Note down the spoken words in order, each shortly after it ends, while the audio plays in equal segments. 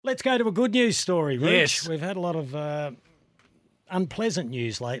Let's go to a good news story, Rich. Yes. We've had a lot of unpleasant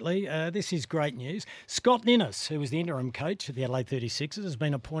news lately. This is great news. Scott Ninnis, who was the interim coach of the Adelaide 36ers, has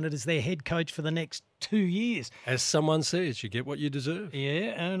been appointed as their head coach for the next 2 years. As someone says, you get what you deserve.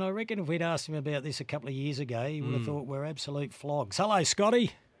 Yeah, and I reckon if we'd asked him about this a couple of years ago, he would have thought we're absolute flogs. Hello,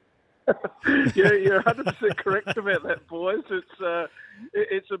 Scotty. Yeah, you're 100% correct about that, boys.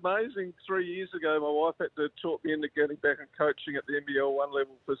 It's amazing. 3 years ago, my wife had to talk me into getting back and coaching at the NBL 1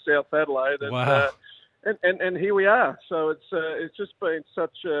 level for South Adelaide. And, Wow. And here we are. So it's just been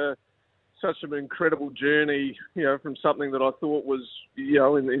such an incredible journey, from something that I thought was,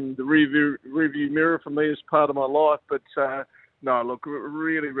 in the rearview mirror for me as part of my life. But no, look,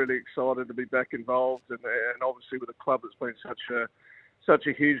 really, really excited to be back involved, and obviously with a club that's been such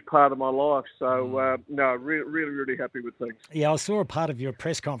a huge part of my life. So, no, really, really happy with things. Yeah, I saw a part of your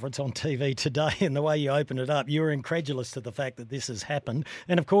press conference on TV today, and the way you opened it up, you were incredulous to the fact that this has happened.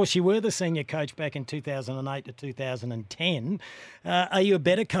 And, of course, you were the senior coach back in 2008 to 2010. Are you a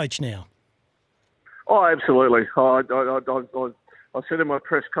better coach now? Oh, absolutely. I said in my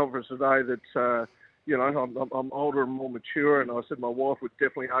press conference today that, I'm older and more mature, and I said my wife would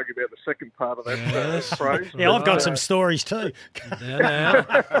definitely argue about the second part of that phrase. Yeah, I've got some stories too. Yeah,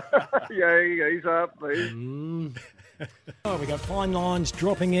 he's up. Oh, we've got fine lines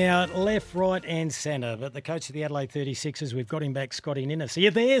dropping out left, right and centre. But the coach of the Adelaide 36ers, we've got him back, Scotty Ninnis. Are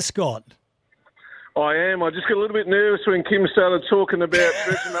you there, Scott? I am. I just got a little bit nervous when Kim started talking about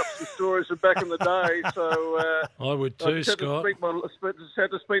dredging up some stories from back in the day. So I would too, Scott. Just had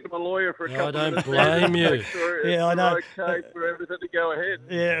to speak to my lawyer for a couple of minutes. I don't blame you. Yeah, I know. Okay for everything to go ahead.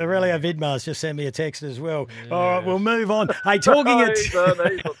 Yeah, Aurelio Vidmar's just sent me a text as well. Yeah. All right, we'll move on. Hey, talking of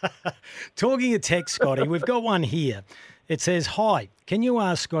text, Scotty, we've got one here. It says, "Hi, can you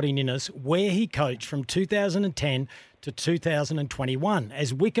ask Scotty Ninnis where he coached from 2010 to 2021,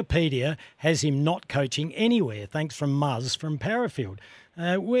 as Wikipedia has him not coaching anywhere, thanks from Muzz from Parafield.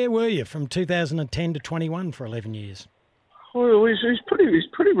 Where were you from 2010 to 21 for 11 years? Well, he's pretty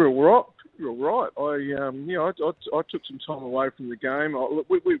real right. I took some time away from the game.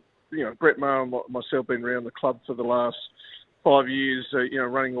 Brett Maher and myself been around the club for the last 5 years,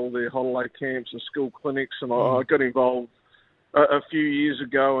 running all their holiday camps and school clinics, and I got involved a few years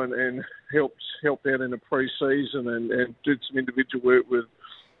ago and helped out in the pre-season and did some individual work with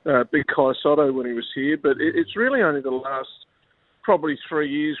Big Kai Soto when he was here. But it's really only the last probably 3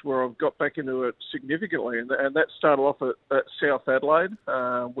 years where I've got back into it significantly, and that started off at South Adelaide,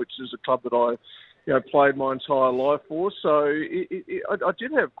 which is a club that I played my entire life for. So I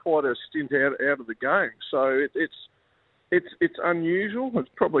did have quite a stint out of the game. So it's unusual. It's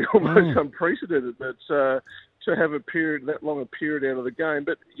probably almost unprecedented, but to have that long a period out of the game.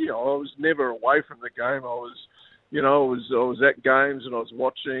 But I was never away from the game. I was at games and I was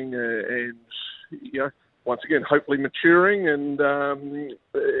watching, and once again, hopefully maturing. And I'm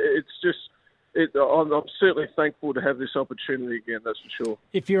certainly thankful to have this opportunity again. That's for sure.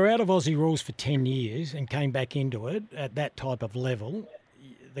 If you're out of Aussie rules for 10 years and came back into it at that type of level,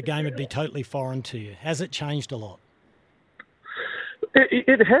 the game would be totally foreign to you. Has it changed a lot?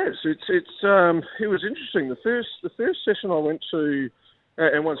 It has. It was interesting. The first session I went to,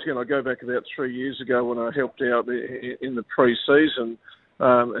 and once again I go back about 3 years ago when I helped out in the pre-season,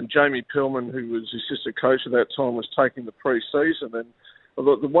 and Jamie Pillman, who was assistant coach at that time, was taking the pre-season. And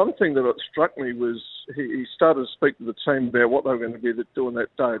the one thing that struck me was he started to speak to the team about what they were going to be doing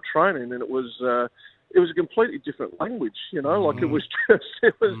that day of training, and it was a completely different language, like it was,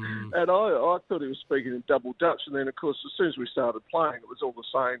 and I thought he was speaking in double Dutch. And then, of course, as soon as we started playing, it was all the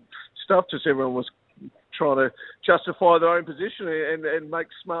same stuff, just everyone was trying to justify their own position and make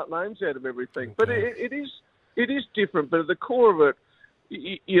smart names out of everything. But it is different, but at the core of it,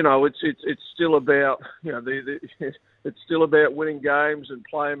 it's still about, it's still about winning games and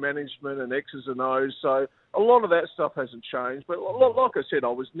player management and X's and O's. So a lot of that stuff hasn't changed. But like I said, I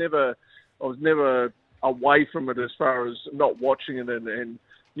was never away from it as far as not watching it and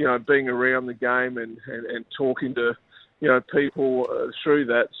being around the game and talking to people through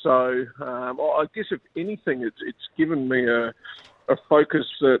that. So I guess if anything, it's given me a focus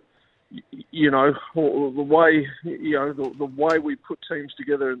that the way we put teams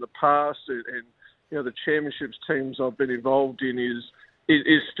together in the past and the championships teams I've been involved in is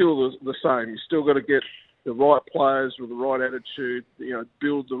still the same. You still got to get the right players with the right attitude,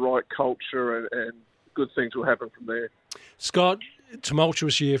 build the right culture, and good things will happen from there. Scott,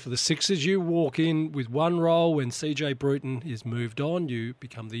 tumultuous year for the Sixers. You walk in with one role when CJ Bruton is moved on. You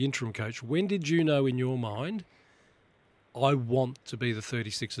become the interim coach. When did you know in your mind, I want to be the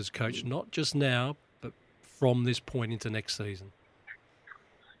 36ers coach, not just now, but from this point into next season?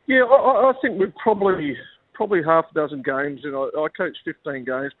 Yeah, I think we've probably half a dozen games, and I coached 15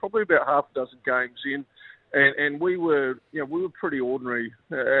 games, probably about half a dozen games in, and we were pretty ordinary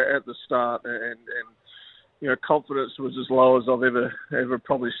at the start, and confidence was as low as I've ever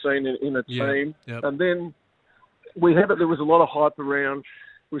probably seen in a team. Yep. And then there was a lot of hype around.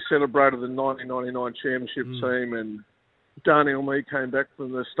 We celebrated the 1999 championship team, and Darnell Mee came back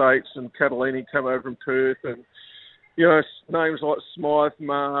from the States, and Catalini came over from Perth, and names like Smythe,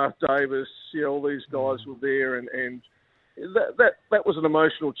 Maher, Davis, all these guys were there, and that was an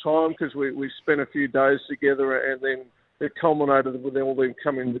emotional time because we spent a few days together, and then it culminated with all them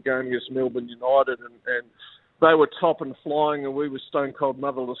coming to the game against Melbourne United, and they were top and flying, and we were stone cold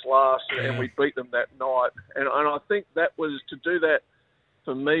motherless last, and we beat them that night. And I think that was, to do that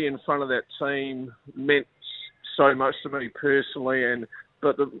for me in front of that team meant so much to me personally,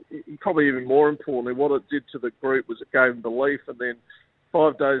 but probably even more importantly, what it did to the group was it gave them belief. And then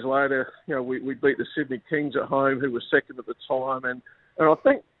 5 days later, we beat the Sydney Kings at home, who were second at the time, and I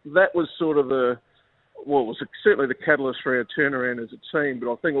think that was sort of it was certainly the catalyst for our turnaround as a team.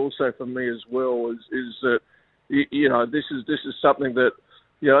 But I think also for me as well is that this is something that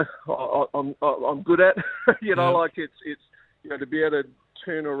I'm good at. Like it's to be able to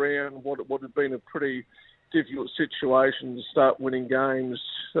turn around what had been a pretty difficult situation to start winning games.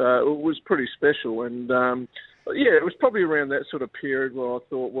 It was pretty special, and it was probably around that sort of period where I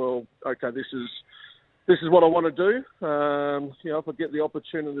thought, well, okay, this is what I want to do. If I get the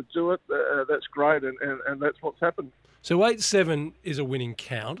opportunity to do it, that's great, and that's what's happened. So 8-7 is a winning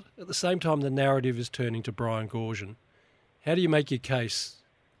count. At the same time, the narrative is turning to Brian Goorjian. How do you make your case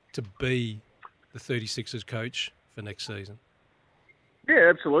to be the 36ers coach for next season? Yeah,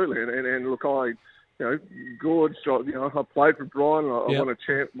 absolutely. And look, Gorge, I played for Brian. I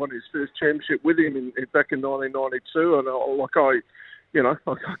won his first championship with him back in 1992, and I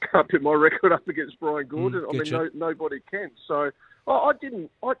can't put my record up against Brian Goorjian. Nobody can. So I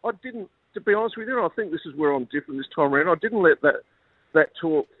didn't. To be honest with you, I think this is where I'm different this time around. I didn't let that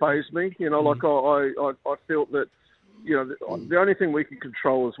talk faze me. I felt that the only thing we can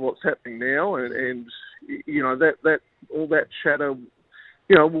control is what's happening now, and that all that chatter,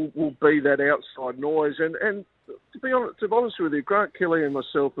 will be that outside noise. And to be honest with you, Grant Kelly and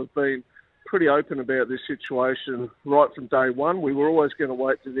myself have been pretty open about this situation right from day one. We were always going to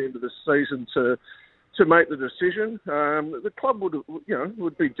wait to the end of the season to make the decision. The club would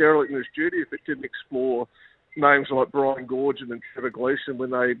be derelict in its duty if it didn't explore names like Brian Goorjian and Trevor Gleeson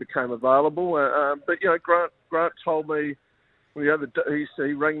when they became available. But Grant told me he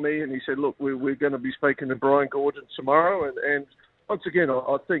rang me and he said, look, we're going to be speaking to Brian Goorjian tomorrow, and once again,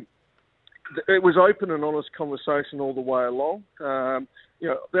 I think it was open and honest conversation all the way along. The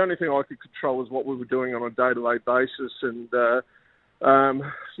only thing I could control is what we were doing on a day-to-day basis, and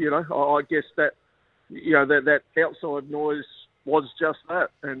I guess that that outside noise was just that,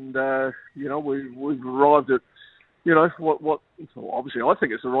 and we've arrived at what obviously I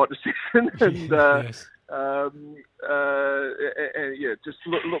think it's the right decision, and yes. Just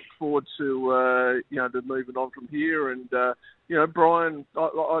look forward to to moving on from here, and Brian,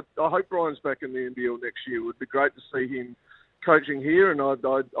 I hope Brian's back in the NBL next year. It would be great to see him coaching here, and I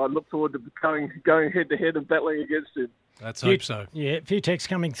look forward to going head to head and battling against him. Let's hope so. Yeah, a few texts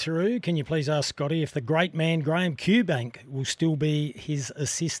coming through. Can you please ask Scotty if the great man Graham Cubank will still be his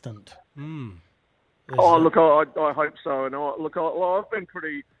assistant? Look, I hope so, and I've been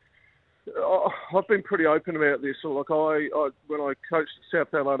pretty open about this. Look, when I coached at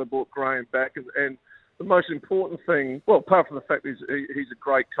South Adelaide, I brought Graham back, and the most important thing, well, apart from the fact he's a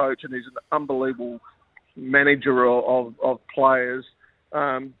great coach and he's an unbelievable manager of players.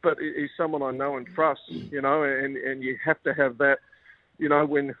 But he's someone I know and trust, and you have to have that,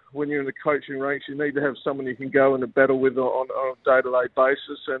 when you're in the coaching ranks, you need to have someone you can go in a battle with on a day-to-day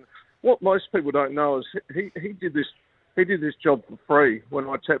basis. And what most people don't know is he did this job for free when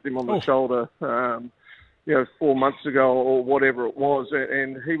I tapped him on the shoulder, 4 months ago or whatever it was,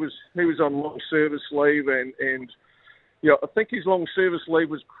 and he was on long service leave, and I think his long service leave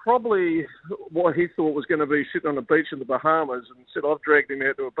was probably what he thought was going to be sitting on a beach in the Bahamas, and said, I've dragged him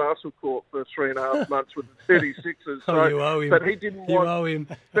out to a basketball court for 3.5 months with the 36ers. So, you owe him. But he didn't want. You owe him.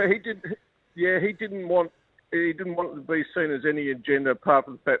 But he didn't want it to be seen as any agenda apart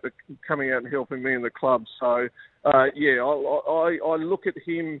from the fact that coming out and helping me in the club. So, I look at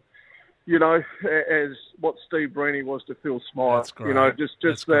him, as what Steve Breeny was to Phil Smythe. That's great.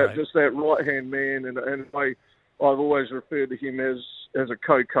 Just that right hand man, and I've always referred to him as a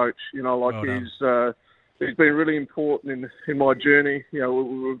co-coach. he's been really important in my journey. We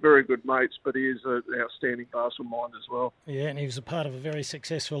were very good mates, but he is an outstanding basketball mind as well. Yeah, and he was a part of a very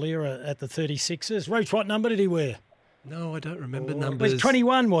successful era at the 36ers. Roach, what number did he wear? No, I don't remember He numbers. was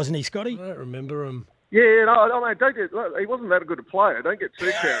 21, wasn't he, Scotty? I don't remember him. Yeah, no, he wasn't that good a player. Don't get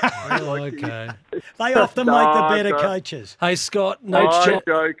too carried. Oh, okay. They often make the better coaches. Hey, Scott. I'm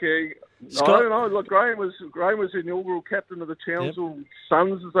joking. Scott? No, look, Graham was the inaugural captain of the Townsville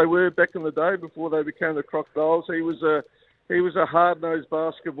Suns, as they were back in the day before they became the Crocodiles. He was a hard-nosed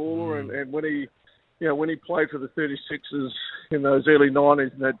basketballer, and when he played for the 36ers in those early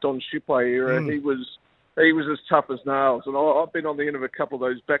 90s in that Don Shipway era, he was as tough as nails. And I've been on the end of a couple of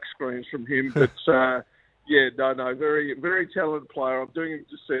those back screens from him, but very, very talented player. I'm doing him a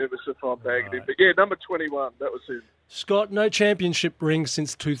disservice if I'm bagging him. But yeah, number 21, that was him. Scott, no championship ring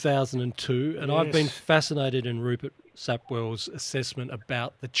since 2002, and I've been fascinated in Rupert Sapwell's assessment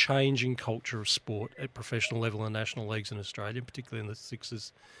about the changing culture of sport at professional level and national leagues in Australia, particularly in the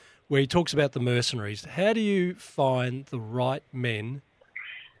Sixers, where he talks about the mercenaries. How do you find the right men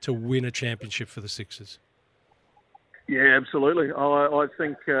to win a championship for the Sixers? Yeah, absolutely. I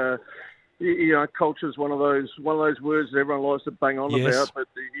think culture is one of those words that everyone likes to bang on about, but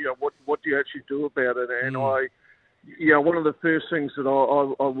what do you actually do about it? And one of the first things that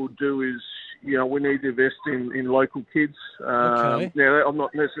I will do is, we need to invest in local kids. Okay. Now, I'm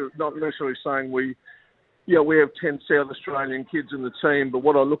not necessarily saying we have 10 South Australian kids in the team, but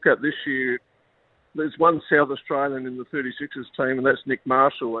what I look at this year, there's one South Australian in the 36ers team, and that's Nick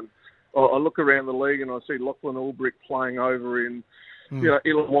Marshall. And I look around the league and I see Lachlan Ulbrich playing over in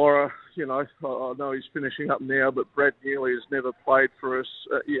Illawarra. I know he's finishing up now, but Brad Neely has never played for us.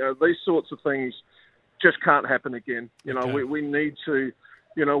 These sorts of things just can't happen again. Okay. We need to,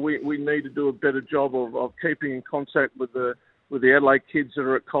 we need to do a better job of keeping in contact with the Adelaide kids that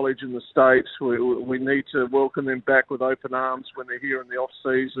are at college in the States. We need to welcome them back with open arms when they're here in the off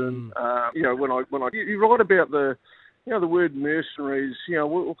season. You write about the word mercenaries.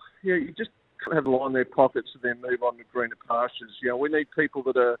 You just can't have a line in their pockets and then move on to greener pastures. We need people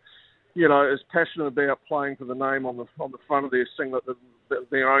that are, as passionate about playing for the name on the front of their singlet,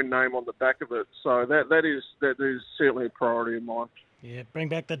 their own name on the back of it. So that is certainly a priority of mine. Yeah, bring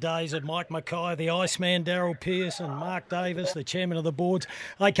back the days of Mike Mackay, the Iceman, Daryl Pearce and Mark Davis, the chairman of the boards.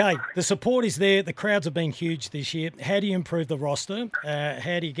 Okay, the support is there. The crowds have been huge this year. How do you improve the roster?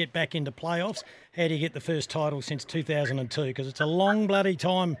 How do you get back into playoffs? How do you get the first title since 2002? Because it's a long bloody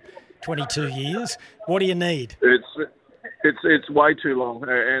time, 22 years. What do you need? It's way too long,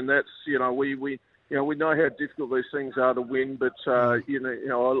 and that's we know how difficult these things are to win. But I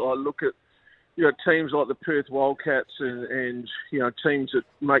look at teams like the Perth Wildcats and teams that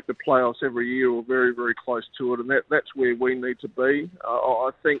make the playoffs every year or very, very close to it, and that's where we need to be.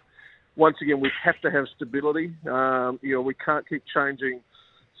 I think once again we have to have stability. We can't keep changing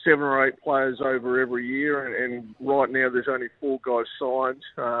 7 or 8 players over every year, and right now there's only 4 guys signed.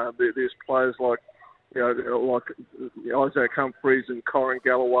 There's players like Isaac Humphries and Corin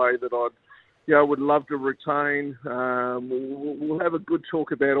Galloway that I would love to retain. We'll have a good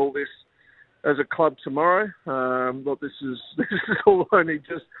talk about all this as a club tomorrow. This is all only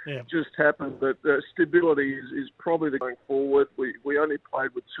just happened, but stability is probably the going forward. We only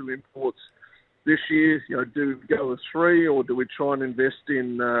played with 2 imports this year. Do we go with 3, or do we try and invest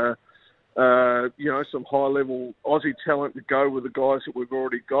in some high level Aussie talent to go with the guys that we've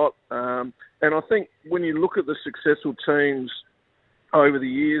already got? And I think when you look at the successful teams over the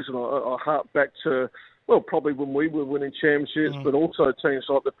years, and I hark back to probably when we were winning championships, but also teams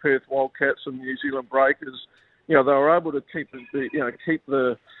like the Perth Wildcats and New Zealand Breakers, they were able to keep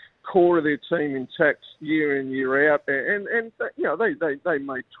the core of their team intact year in, year out, and they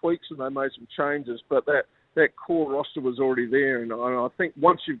made tweaks and they made some changes, but that core roster was already there, and I think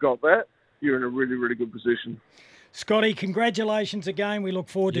once you've got that, you're in a really, really good position. Scotty, congratulations again. We look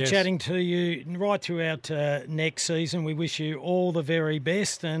forward to chatting to you right throughout next season. We wish you all the very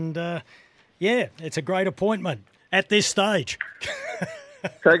best, and it's a great appointment at this stage.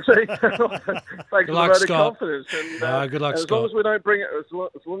 Thanks, Thanks for the vote of confidence. And, good luck, as Scott. long as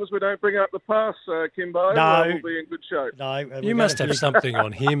we don't bring up the past, Kimbo, we'll be in good shape. No, you must have something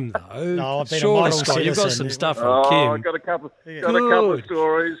on him, though. No, I've been surely, a model Scott, you've got citizen. some stuff on Kim. I've got a couple of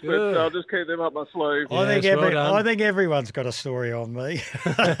stories, but I'll just keep them up my sleeve. I think everyone's got a story on me.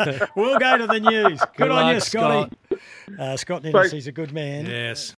 We'll go to the news. Good on luck, you, Scotty. Scott Ninnis, he's a good man. Yes.